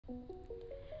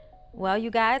Well,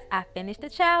 you guys, I finished the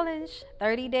challenge.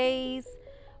 30 days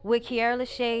with Kiara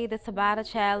LaShae, the Tabata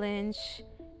challenge,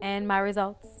 and my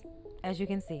results, as you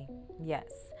can see. Yes.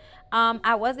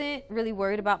 I wasn't really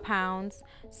worried about pounds,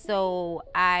 so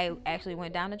I actually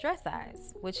went down to dress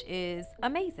size, which is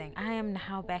amazing. I am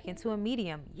now back into a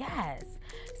medium. Yes.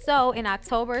 So in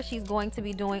October, she's going to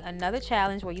be doing another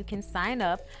challenge where you can sign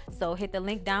up. So hit the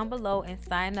link down below and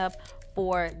sign up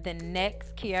for the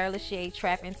next Kiara LaShae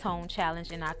Trap and Tone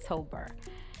challenge in October.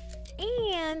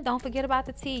 And don't forget about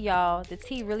the tea, y'all. The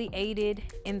tea really aided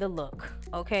in the look,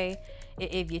 okay?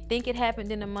 If you think it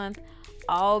happened in a month,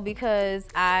 all because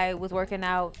I was working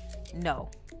out,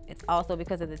 no. It's also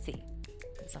because of the tea.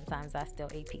 Sometimes I still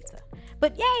ate pizza.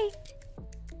 But yay!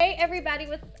 Hey everybody,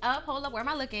 what's up? Hold up, where am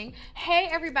I looking? Hey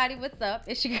everybody, what's up?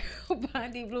 It's your girl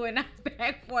Bondi Blue, and I'm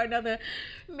back for another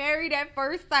Married at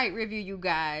First Sight review, you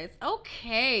guys.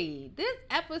 Okay, this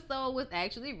episode was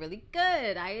actually really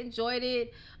good. I enjoyed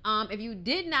it. If you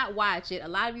did not watch it, a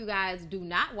lot of you guys do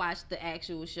not watch the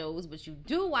actual shows, but you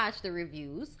do watch the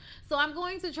reviews. So I'm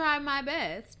going to try my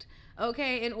best,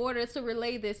 okay, in order to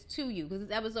relay this to you, because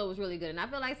this episode was really good. And I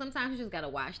feel like sometimes you just gotta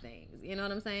watch things, you know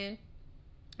what I'm saying?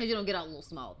 Because you don't get all little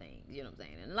small things, you know what I'm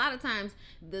saying? And a lot of times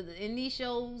in these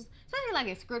shows, especially like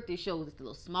in scripted shows, it's the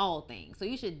little small things. So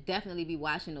you should definitely be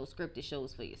watching those scripted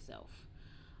shows for yourself.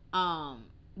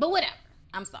 But whatever.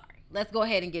 I'm sorry. Let's go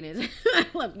ahead and get into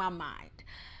look, my mind.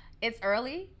 It's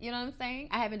early, you know what I'm saying?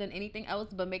 I haven't done anything else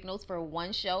but make notes for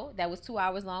one show that was 2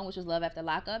 hours long, which was Love After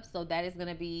Lockup. So that is going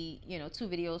to be, 2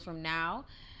 videos from now.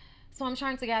 So I'm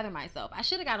trying to gather myself. I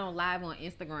should have got on live on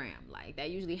Instagram. Like, that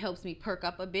usually helps me perk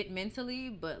up a bit mentally,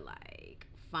 but like,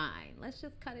 fine. Let's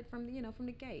just cut it from the, from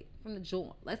the gate, from the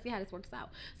joint. Let's see how this works out.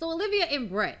 So Olivia and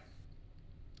Brett,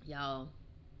 y'all,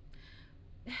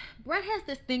 Brett has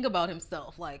this thing about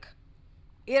himself, like,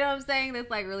 you know what I'm saying? That's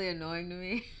like really annoying to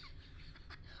me.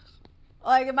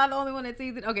 Like, am I the only one that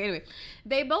sees it? Okay, anyway.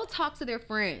 They both talk to their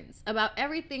friends about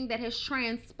everything that has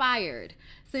transpired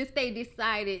since they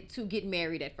decided to get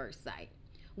married at first sight.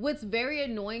 What's very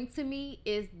annoying to me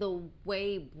is the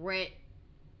way Brett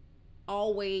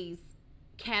always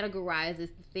categorizes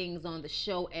things on the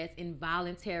show as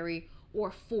involuntary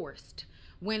or forced,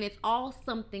 when it's all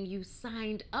something you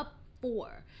signed up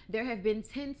for. There have been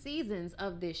 10 seasons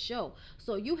of this show,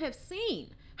 so you have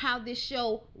seen how this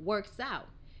show works out.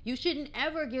 You shouldn't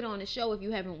ever get on a show if you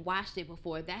haven't watched it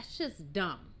before. That's just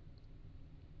dumb.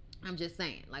 I'm just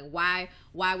saying, like, why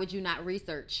would you not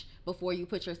research before you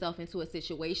put yourself into a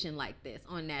situation like this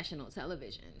on national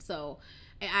television? So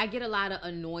I get a lot of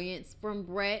annoyance from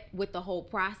Brett with the whole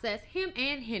process. Him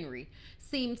and Henry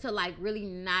seem to like really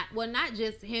not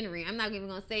just Henry. I'm not even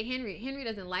gonna say Henry. Henry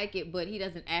doesn't like it, but he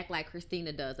doesn't act like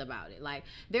Christina does about it. Like,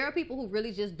 there are people who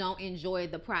really just don't enjoy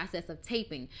the process of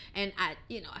taping. And I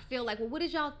feel like, well, what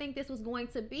did y'all think this was going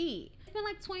to be? It's been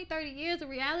like 20, 30 years of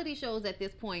reality shows at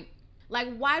this point. Like,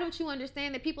 why don't you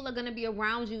understand that people are going to be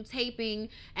around you taping,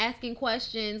 asking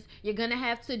questions? You're going to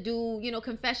have to do,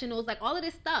 confessionals, like all of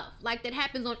this stuff. Like, that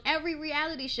happens on every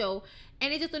reality show.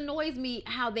 And it just annoys me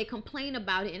how they complain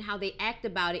about it and how they act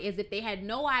about it as if they had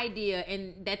no idea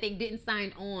and that they didn't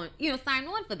sign on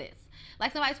for this.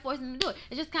 Like, somebody's forcing them to do it.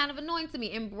 It's just kind of annoying to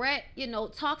me. And Brett,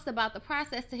 talks about the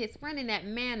process to his friend in that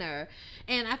manner.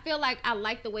 And I feel like I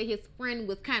like the way his friend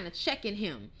was kind of checking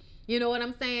him. You know what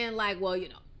I'm saying? Like, well,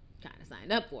 kind of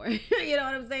signed up for it. You know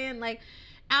what I'm saying? Like,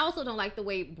 I also don't like the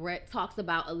way Brett talks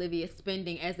about Olivia's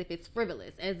spending as if it's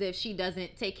frivolous, as if she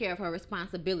doesn't take care of her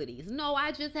responsibilities. No,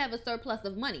 I just have a surplus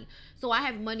of money. So I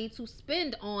have money to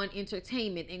spend on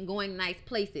entertainment and going nice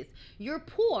places. You're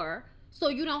poor, so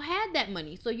you don't have that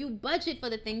money. So you budget for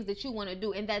the things that you want to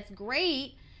do. And that's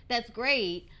great. That's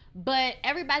great. But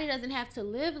everybody doesn't have to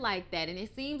live like that. And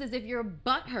it seems as if you're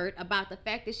butthurt about the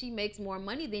fact that she makes more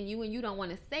money than you and you don't want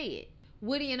to say it.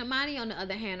 Woody and Amani, on the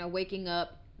other hand, are waking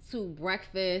up to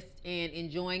breakfast and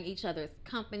enjoying each other's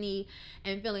company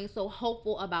and feeling so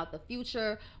hopeful about the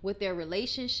future with their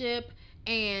relationship,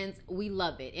 and we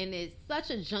love it. And it's such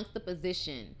a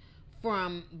juxtaposition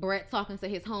from Brett talking to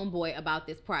his homeboy about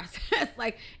this process.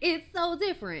 Like, it's so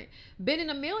different. Ben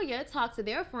and Amelia talk to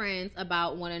their friends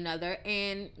about one another,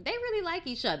 and they really like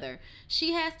each other.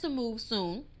 She has to move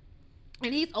soon,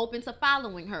 and he's open to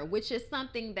following her, which is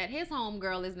something that his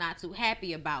homegirl is not too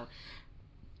happy about.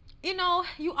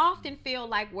 You often feel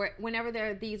like whenever there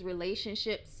are these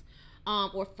relationships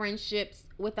or friendships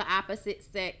with the opposite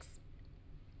sex,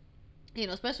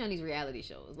 especially on these reality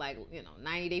shows, like,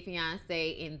 90 Day Fiance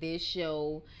in this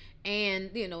show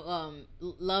and,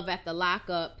 Love After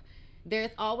Lockup,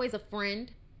 there's always a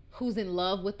friend who's in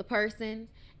love with the person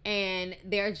and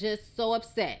they're just so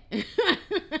upset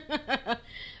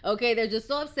Okay, they're just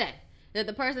so upset that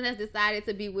the person has decided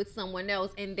to be with someone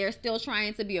else, and they're still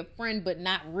trying to be a friend, but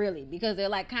not really, because they're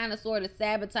like kind of sort of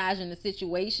sabotaging the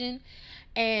situation.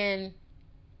 And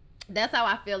that's how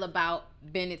I feel about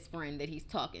Bennett's friend that he's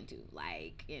talking to.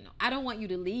 Like, you know, I don't want you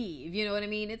to leave. You know what I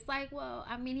mean? It's like, well,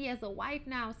 I mean, he has a wife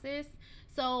now, sis.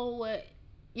 So,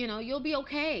 you know, you'll be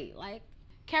okay. Like,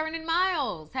 Karen and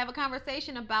Miles have a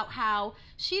conversation about how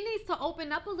she needs to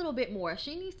open up a little bit more.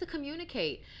 She needs to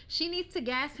communicate. She needs to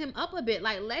gas him up a bit.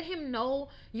 Like, let him know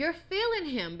you're feeling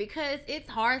him, because it's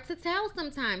hard to tell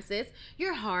sometimes, sis.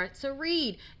 You're hard to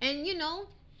read. And, you know,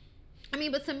 I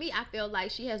mean, but to me, I feel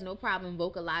like she has no problem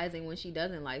vocalizing when she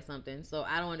doesn't like something. So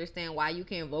I don't understand why you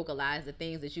can't vocalize the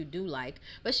things that you do like.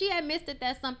 But she admits that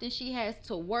that's something she has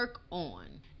to work on.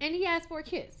 And he asks for a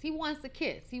kiss. He wants a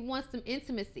kiss. He wants some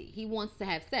intimacy. He wants to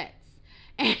have sex.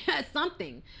 And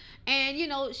something. And, you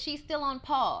know, she's still on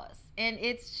pause. And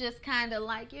it's just kind of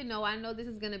like, you know, I know this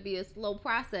is going to be a slow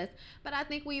process, but I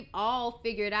think we've all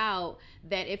figured out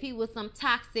that if he was some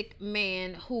toxic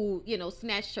man who, you know,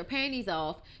 snatched her panties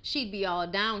off, she'd be all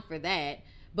down for that.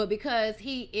 But because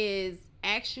he is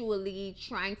actually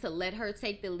trying to let her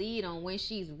take the lead on when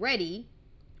she's ready,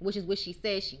 which is what she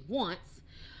says she wants,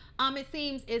 it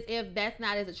seems as if that's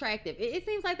not as attractive. It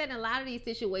seems like that in a lot of these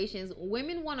situations,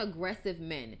 women want aggressive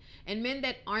men, and men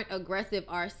that aren't aggressive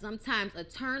are sometimes a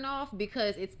turnoff,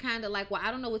 because it's kind of like, well, I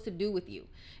don't know what to do with you.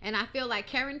 And I feel like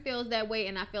Karen feels that way,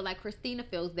 and I feel like Christina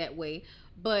feels that way.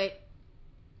 But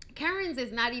Karen's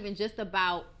is not even just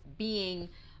about being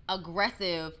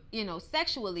aggressive, you know,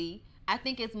 sexually. I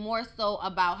think it's more so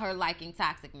about her liking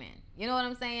toxic men. You know what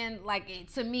I'm saying? Like,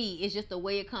 to me, it's just the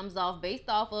way it comes off based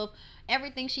off of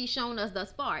everything she's shown us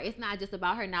thus far. It's not just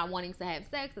about her not wanting to have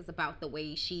sex. It's about the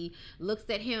way she looks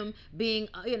at him being,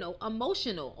 you know,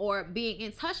 emotional, or being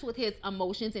in touch with his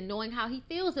emotions and knowing how he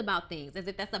feels about things, as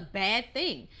if that's a bad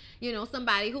thing. You know,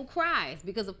 somebody who cries,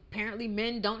 because apparently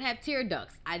men don't have tear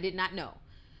ducts. I did not know.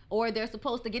 Or they're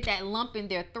supposed to get that lump in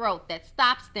their throat that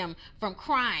stops them from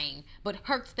crying but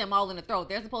hurts them all in the throat.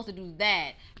 They're supposed to do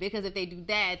that, because if they do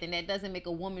that, then that doesn't make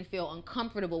a woman feel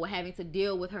uncomfortable with having to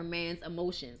deal with her man's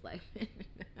emotions. Like,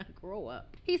 grow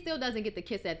up. He still doesn't get the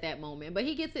kiss at that moment, but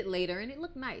he gets it later, and it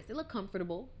looked nice. It looked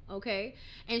comfortable, okay?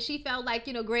 And she felt like,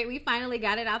 you know, great, we finally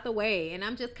got it out the way. And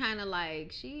I'm just kind of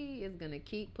like, she is going to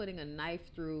keep putting a knife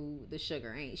through the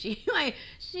sugar, ain't she? Like,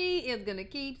 she is going to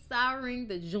keep souring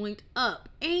the joint up,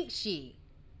 ain't she?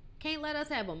 Can't let us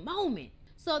have a moment.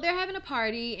 So they're having a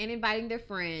party and inviting their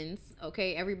friends.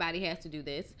 Okay, everybody has to do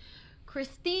this.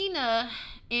 Christina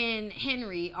and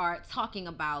Henry are talking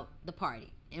about the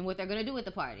party and what they're gonna do at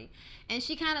the party. And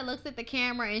she kind of looks at the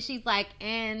camera and she's like,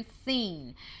 and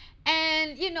scene.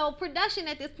 And, you know, production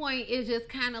at this point is just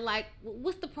kind of like,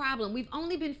 what's the problem? We've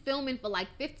only been filming for like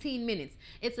 15 minutes.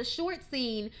 It's a short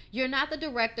scene. You're not the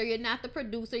director. You're not the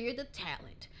producer. You're the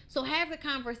talent. So have the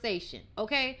conversation,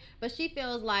 okay? But she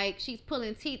feels like she's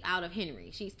pulling teeth out of Henry.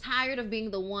 She's tired of being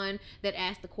the one that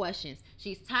asks the questions.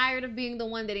 She's tired of being the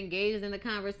one that engages in the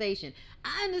conversation.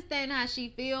 I understand how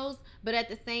she feels, but at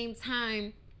the same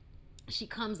time, she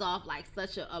comes off like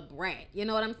such a brat. You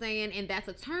know what I'm saying? And that's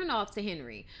a turn off to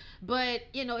Henry. But,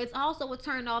 you know, it's also a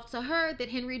turn off to her that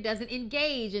Henry doesn't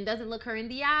engage and doesn't look her in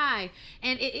the eye.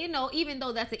 And, you know, even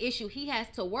though that's an issue he has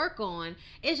to work on,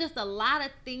 it's just a lot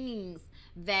of things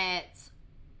that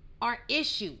are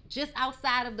issue just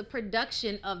outside of the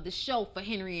production of the show for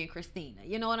Henry and Christina.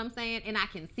 You know what I'm saying? And I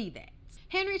can see that.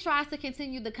 Henry tries to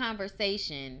continue the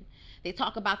conversation. They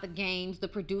talk about the games the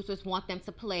producers want them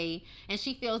to play, and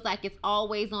she feels like it's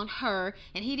always on her,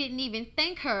 and he didn't even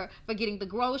thank her for getting the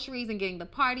groceries and getting the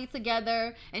party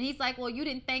together. And he's like, well, you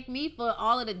didn't thank me for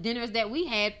all of the dinners that we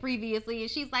had previously. And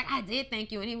she's like, I did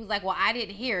thank you. And he was like, well, I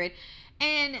didn't hear it.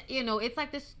 And, you know, it's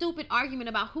like this stupid argument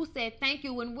about who said thank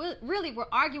you, when really we're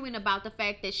arguing about the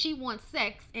fact that she wants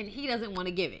sex and he doesn't want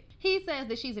to give it. He says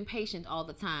that she's impatient all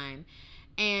the time,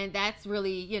 and that's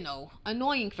really, you know,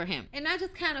 annoying for him. And I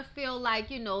just kind of feel like,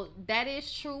 you know, that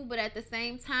is true, but at the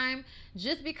same time,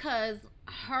 just because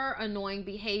her annoying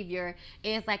behavior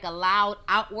is like a loud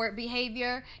outward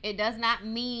behavior, it does not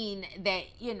mean that,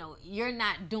 you know, you're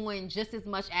not doing just as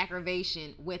much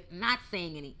aggravation with not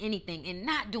saying anything and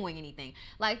not doing anything.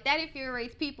 Like, that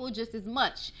infuriates people just as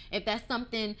much if that's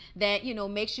something that, you know,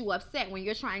 makes you upset when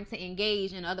you're trying to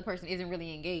engage and the other person isn't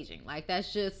really engaging. Like,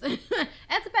 that's just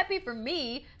that's a pet peeve for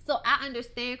me. So I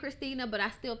understand Christina, but I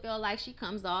still feel like she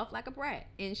comes off like a brat,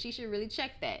 and she should really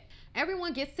check that.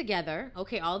 Everyone gets together,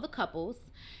 okay, all the couples,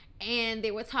 and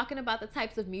they were talking about the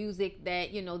types of music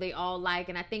that, you know, they all like.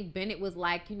 And I think Bennett was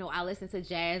like, you know, I listen to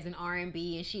jazz and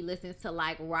R&B, and she listens to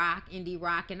like rock, indie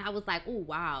rock. And I was like, oh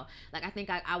wow, like I think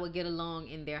I would get along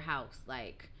in their house,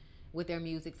 like with their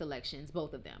music selections,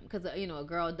 both of them, because you know, a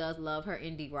girl does love her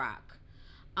indie rock,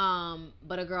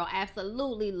 but a girl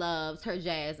absolutely loves her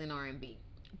jazz and R&B.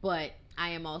 But I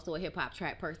am also a hip-hop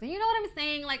trap person, you know what I'm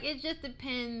saying? Like, it just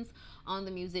depends on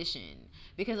the musician,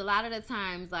 because a lot of the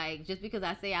times, like, just because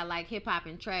I say I like hip-hop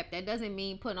and trap, that doesn't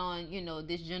mean put on, you know,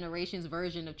 this generation's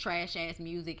version of trash-ass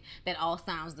music that all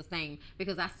sounds the same.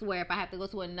 Because I swear, if I have to go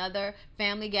to another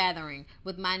family gathering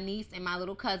with my niece and my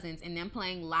little cousins and them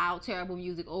playing loud, terrible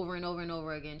music over and over and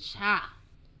over again, cha,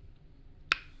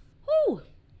 whoo,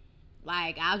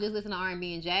 like, I'll just listen to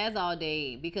R&B and jazz all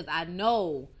day, because I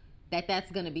know that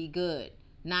that's gonna be good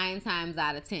 9 times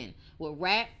out of 10. With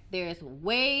rap, there's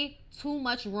way too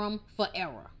much room for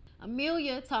error.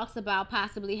 Amelia talks about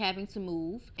possibly having to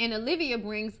move, and Olivia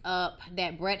brings up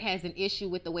that Brett has an issue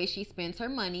with the way she spends her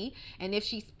money, and if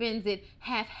she spends it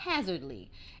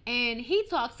haphazardly. And he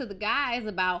talks to the guys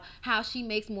about how she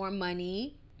makes more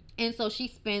money, and so she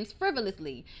spends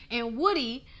frivolously. And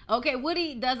Woody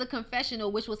does a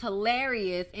confessional, which was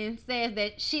hilarious, and says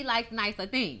that she likes nicer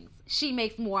things. She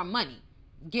makes more money.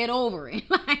 Get over it.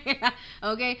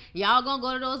 Okay, y'all gonna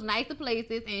go to those nicer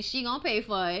places and she gonna pay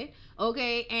for it,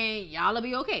 okay, and y'all'll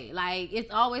be okay. Like,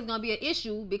 it's always gonna be an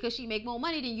issue because she make more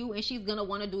money than you and she's gonna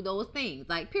want to do those things,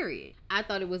 like, period. I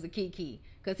thought it was a key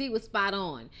because he was spot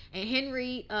on. And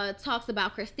Henry talks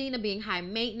about Christina being high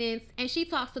maintenance, and she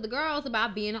talks to the girls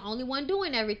about being the only one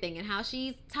doing everything and how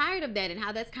she's tired of that and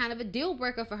how that's kind of a deal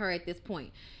breaker for her at this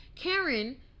point.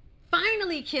 Karen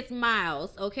finally kissed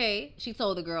Miles, okay? She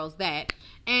told the girls that.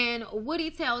 And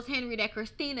Woody tells Henry that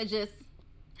Christina just,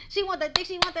 she want the dick,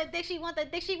 she want the dick, she want the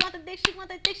dick, she want the dick, she want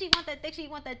the dick, she want the dick, she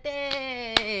want the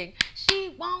dick.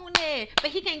 She want it,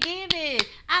 but he can't give it.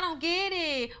 I don't get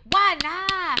it. Why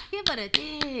not? Give her the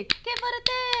dick. Give her the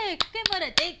dick. Give her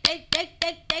the dick, dick, dick,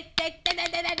 dick, dick, dick, dick, give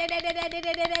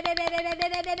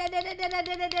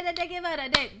her the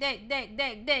dick, dick,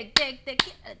 dick, dick, dick, dick,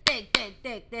 dick, dick, dick,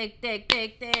 dick, dick, dick,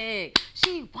 dick, dick.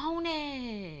 She want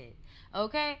it.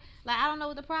 Okay? Like, I don't know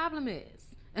what the problem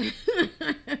is.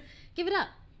 Give it up.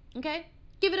 Okay?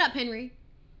 Give it up, Henry.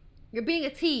 You're being a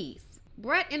tease.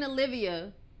 Brett and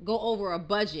Olivia go over a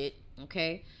budget,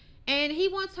 okay? And he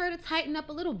wants her to tighten up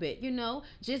a little bit, you know?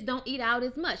 Just don't eat out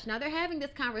as much. Now, they're having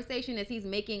this conversation as he's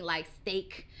making, like,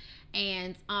 steak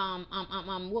and,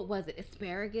 what was it?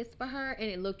 Asparagus for her. And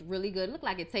it looked really good. It looked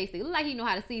like it tasted. It looked like he knew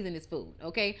how to season his food,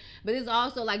 okay? But it's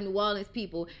also, like, New Orleans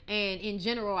people. And in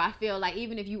general, I feel like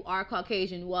even if you are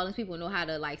Caucasian, New Orleans people know how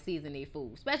to, like, season their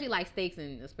food. Especially, like, steaks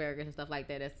and asparagus and stuff like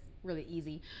that. That's really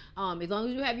easy. As long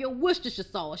as you have your Worcestershire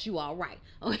sauce, you all right,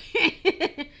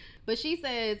 okay? But she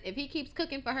says if he keeps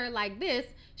cooking for her like this,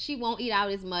 she won't eat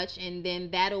out as much, and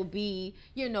then that'll be,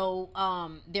 you know,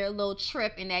 their little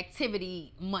trip and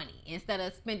activity money. Instead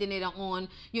of spending it on,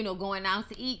 you know, going out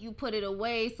to eat, you put it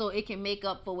away so it can make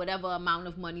up for whatever amount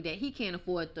of money that he can't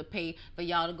afford to pay for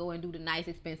y'all to go and do the nice,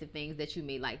 expensive things that you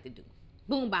may like to do.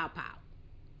 Boom, bow, pow.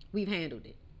 We've handled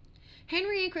it.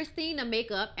 Henry and Christina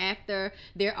make up after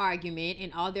their argument,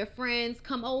 and all their friends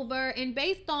come over, and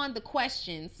based on the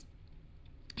questions,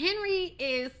 Henry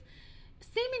is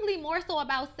seemingly more so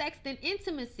about sex than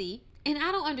intimacy, and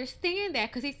I don't understand that,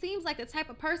 because he seems like the type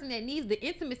of person that needs the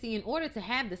intimacy in order to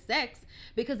have the sex,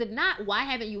 because if not, why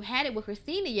haven't you had it with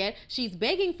Christina yet? She's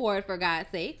begging for it, for God's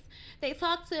sakes. They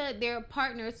talk to their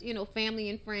partners, you know, family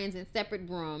and friends in separate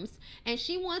rooms, and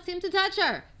she wants him to touch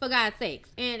her, for God's sakes.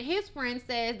 And his friend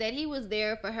says that he was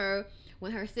there for her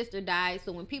when her sister died,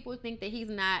 so when people think that he's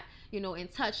not, you know, in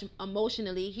touch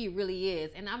emotionally, he really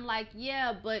is. And I'm like,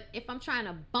 yeah, but if I'm trying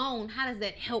to bone, how does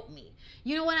that help me?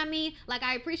 You know what I mean? Like,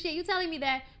 I appreciate you telling me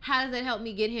that. How does that help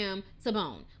me get him to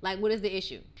bone? Like, what is the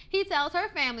issue? He tells her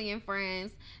family and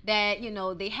friends that, you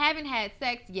know, they haven't had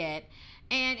sex yet.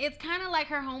 And it's kind of like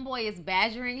her homeboy is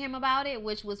badgering him about it,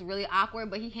 which was really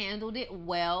awkward, but he handled it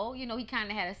well. You know, he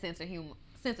kind of had a sense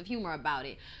of humor about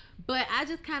it. But I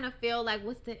just kind of feel like,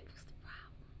 what's the problem?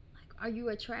 Like, are you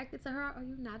attracted to her? Or are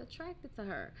you not attracted to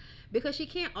her? Because she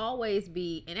can't always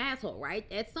be an asshole, right?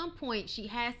 At some point, she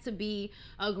has to be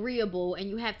agreeable, and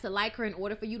you have to like her in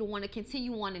order for you to want to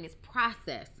continue on in this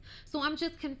process. So I'm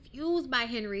just confused by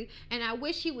Henry, and I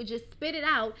wish he would just spit it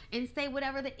out and say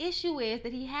whatever the issue is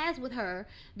that he has with her,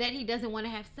 that he doesn't want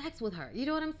to have sex with her. You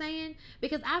know what I'm saying?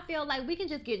 Because I feel like we can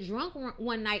just get drunk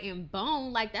one night and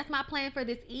bone. Like, that's my plan for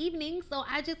this evening. So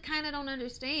I just kind of don't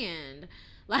understand.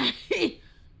 Like,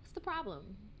 what's the problem?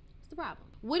 What's the problem?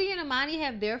 Woody and Amani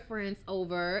have their friends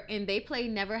over, and they play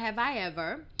Never Have I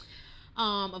Ever.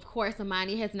 Of course,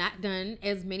 Amani has not done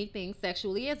as many things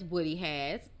sexually as Woody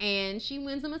has, and she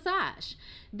wins a massage.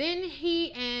 Then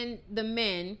he and the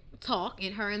men talk,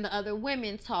 and her and the other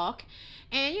women talk,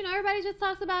 and everybody just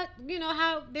talks about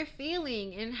how they're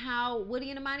feeling and how Woody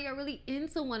and Amani are really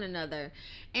into one another,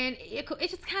 and it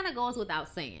just kind of goes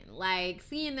without saying. Like,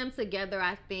 seeing them together,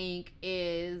 I think,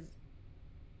 is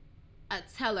a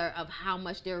teller of how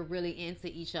much they're really into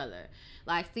each other.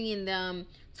 Like, seeing them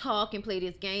talk and play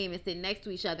this game and sit next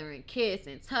to each other and kiss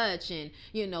and touch and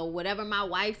whatever my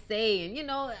wife say and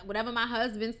whatever my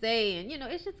husband say, and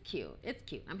it's just cute. It's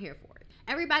cute. I'm here for it.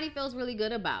 Everybody feels really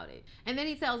good about it. And then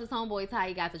he tells his homeboys how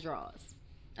he got the draws.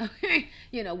 Okay.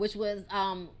 Which was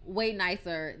way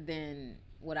nicer than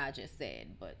what I just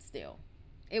said, but still,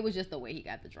 it was just the way he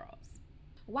got the draws.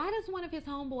 Why does one of his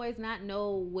homeboys not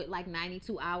know what like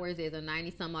 92 hours is or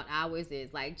 90 some odd hours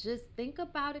is? Like, just think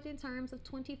about it in terms of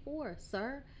 24,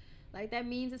 sir. Like, that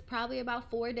means it's probably about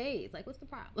 4 days. Like, what's the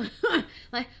problem?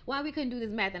 Like, why we couldn't do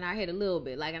this math in our head a little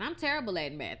bit? Like, and I'm terrible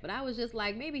at math, but I was just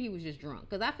like, maybe he was just drunk.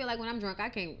 Because I feel like when I'm drunk, I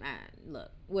can't,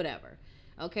 look, whatever.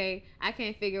 Okay? I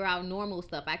can't figure out normal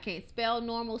stuff. I can't spell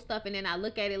normal stuff, and then I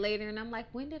look at it later, and I'm like,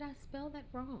 when did I spell that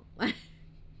wrong?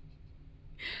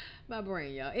 My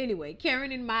brain, y'all. Anyway,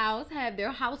 Karen and Miles have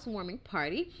their housewarming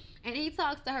party, and he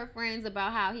talks to her friends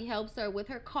about how he helps her with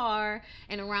her car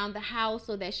and around the house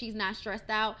so that she's not stressed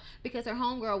out, because her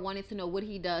homegirl wanted to know what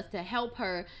he does to help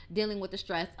her dealing with the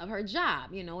stress of her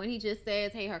job, and he just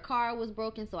says, hey, her car was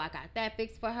broken, so I got that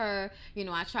fixed for her.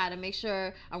 I try to make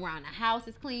sure around the house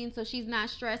is clean so she's not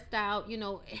stressed out.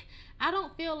 I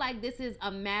don't feel like this is a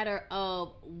matter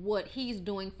of what he's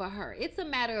doing for her. It's a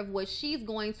matter of what she's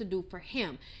going to do for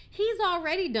him. He's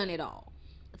already done it all.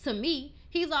 To me,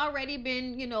 he's already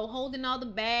been, holding all the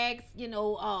bags,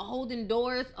 holding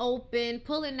doors open,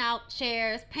 pulling out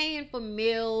chairs, paying for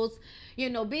meals,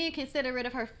 being considerate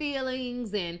of her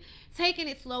feelings and taking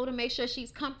it slow to make sure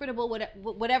she's comfortable with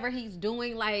whatever he's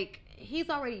doing. Like,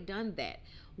 he's already done that.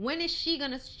 When is she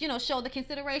gonna, show the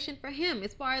consideration for him?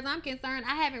 As far as I'm concerned,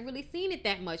 I haven't really seen it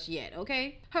that much yet,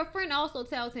 okay? Her friend also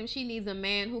tells him she needs a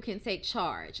man who can take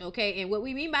charge, okay? And what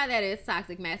we mean by that is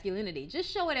toxic masculinity. Just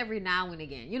show it every now and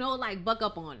again, like buck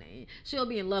up on it. She'll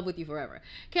be in love with you forever.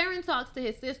 Karen talks to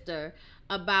his sister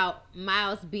about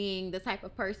Miles being the type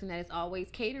of person that is always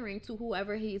catering to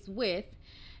whoever he's with,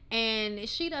 and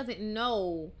she doesn't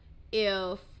know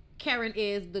if Karen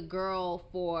is the girl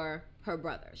for her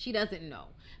brother. She doesn't know,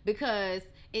 because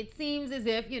it seems as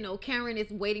if Karen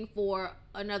is waiting for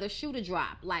another shoe to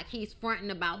drop, like he's fronting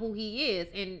about who he is.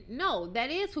 And no, that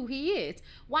is who he is.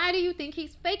 Why do you think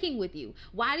he's faking with you?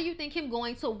 Why do you think him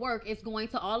going to work is going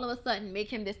to all of a sudden make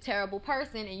him this terrible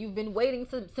person, and you've been waiting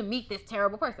to meet this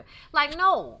terrible person? Like,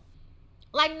 no,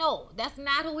 that's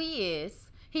not who he is.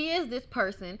 He is this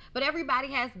person, but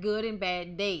everybody has good and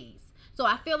bad days. So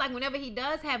I feel like whenever he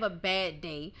does have a bad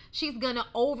day, she's gonna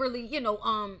overly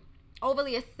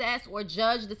assess or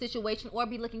judge the situation or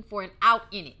be looking for an out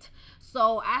in it.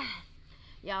 So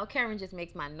y'all, Karen just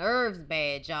makes my nerves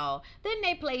bad, y'all. Then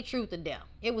they play truth or dare.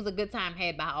 It was a good time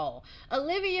had by all.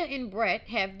 Olivia and Brett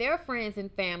have their friends and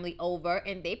family over,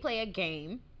 and they play a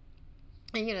game.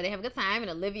 And, they have a good time, and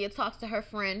Olivia talks to her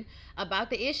friend about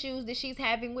the issues that she's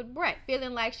having with Brett,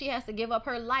 feeling like she has to give up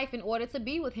her life in order to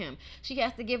be with him. She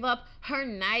has to give up her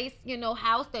nice,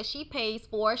 house that she pays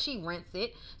for. She rents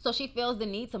it, so she feels the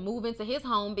need to move into his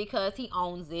home because he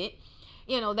owns it.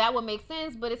 That would make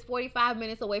sense, but it's 45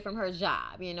 minutes away from her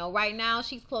job. Right now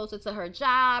she's closer to her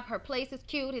job. Her place is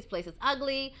cute. His place is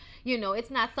ugly.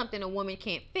 It's not something a woman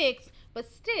can't fix, but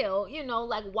still,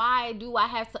 like, why do I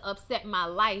have to upset my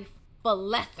life for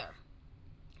lesser?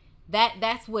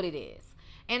 That's what it is.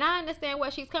 And I understand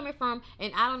where she's coming from,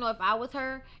 and I don't know if I was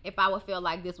her, if I would feel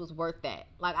like this was worth that.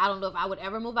 Like, I don't know if I would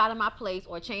ever move out of my place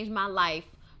or change my life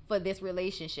for this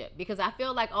relationship, because I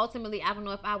feel like ultimately I don't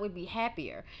know if I would be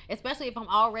happier, especially if I'm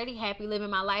already happy living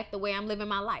my life the way I'm living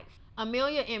my life.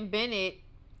 Amelia and Bennett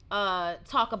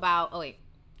talk about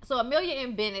So Amelia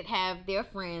and Bennett have their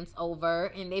friends over,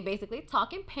 and they basically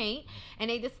talk and paint, and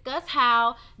they discuss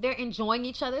how they're enjoying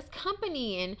each other's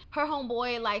company. And her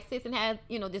homeboy sits and has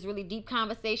this really deep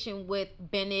conversation with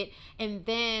Bennett, and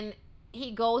then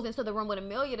he goes into the room with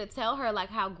Amelia to tell her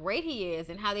how great he is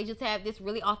and how they just have this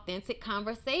really authentic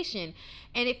conversation,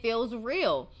 and it feels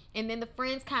real. And then the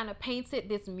friends kind of painted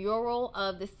this mural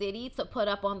of the city to put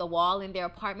up on the wall in their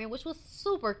apartment, which was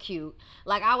super cute.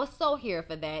 I was so here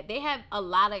for that. They have a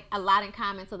lot in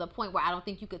common, to the point where I don't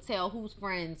think you could tell whose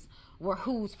friends were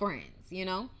whose friends,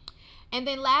 And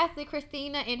then lastly,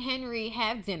 Christina and Henry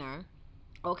have dinner,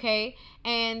 okay?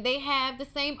 And they have the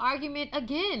same argument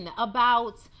again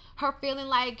about her feeling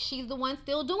like she's the one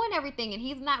still doing everything and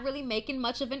he's not really making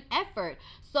much of an effort.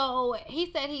 So he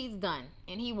said he's done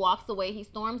and he walks away, he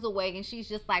storms away, and she's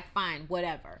just like, fine,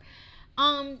 whatever.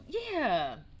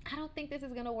 Yeah, I don't think this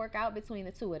is gonna work out between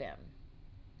the two of them.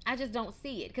 I just don't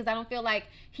see it because I don't feel like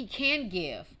he can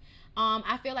give.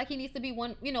 I feel like he needs to be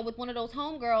one, with one of those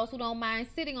homegirls who don't mind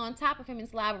sitting on top of him and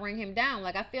slobbering him down.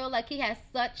 Like, I feel like he has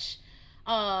such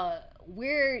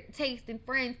weird taste in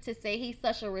friends to say he's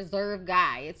such a reserved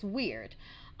guy. It's weird.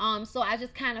 So I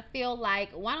just kind of feel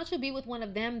like, why don't you be with one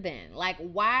of them then? Like,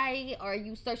 why are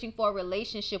you searching for a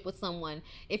relationship with someone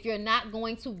if you're not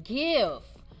going to give?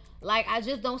 Like, I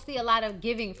just don't see a lot of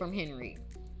giving from Henry.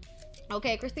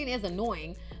 Okay, Christina is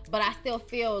annoying, but I still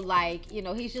feel like,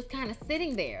 he's just kind of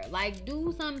sitting there. Like,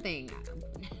 do something.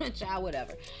 Child,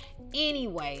 whatever.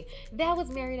 Anyway, that was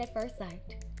Married at First Sight.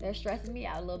 They're stressing me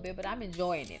out a little bit, but I'm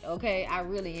enjoying it, okay? I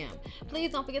really am.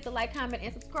 Please don't forget to like, comment,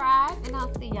 and subscribe, and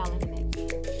I'll see y'all in the next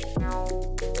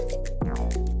video.